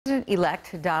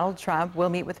President-elect Donald Trump will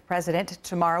meet with the president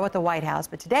tomorrow at the White House,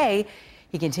 but today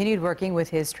he continued working with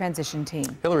his transition team.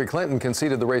 Hillary Clinton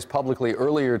conceded the race publicly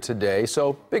earlier today,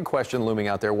 so big question looming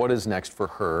out there. What is next for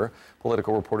her?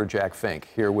 Political reporter Jack Fink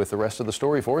here with the rest of the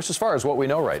story for us as far as what we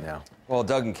know right now. Well,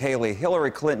 Doug and Kaylee, Hillary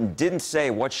Clinton didn't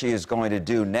say what she is going to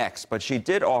do next, but she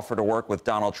did offer to work with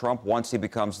Donald Trump once he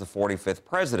becomes the 45th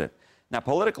president. Now,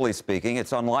 politically speaking,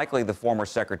 it's unlikely the former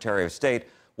Secretary of State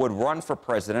would run for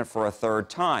president for a third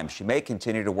time. She may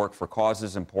continue to work for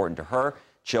causes important to her,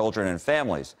 children, and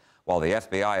families. While the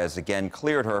FBI has again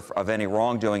cleared her of any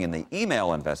wrongdoing in the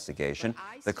email investigation,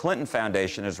 the Clinton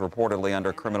Foundation is reportedly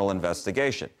under criminal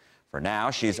investigation. For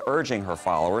now, she's urging her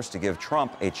followers to give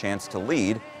Trump a chance to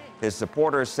lead. His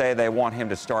supporters say they want him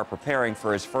to start preparing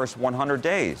for his first 100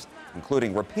 days,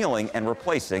 including repealing and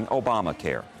replacing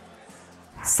Obamacare.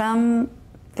 Some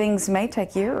things may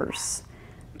take years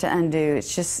to undo.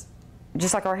 It's just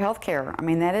like our health care. I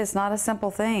mean, that is not a simple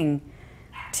thing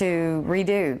to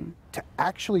redo. To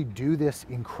actually do this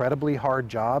incredibly hard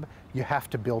job, you have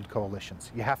to build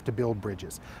coalitions. You have to build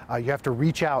bridges. You have to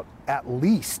reach out at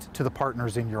least to the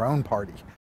partners in your own party.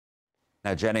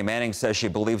 Now, Jenny Manning says she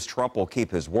believes Trump will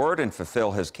keep his word and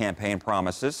fulfill his campaign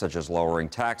promises, such as lowering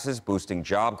taxes, boosting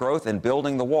job growth, and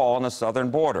building the wall on the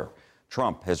southern border.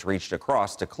 Trump has reached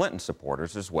across to Clinton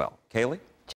supporters as well. Kaylee?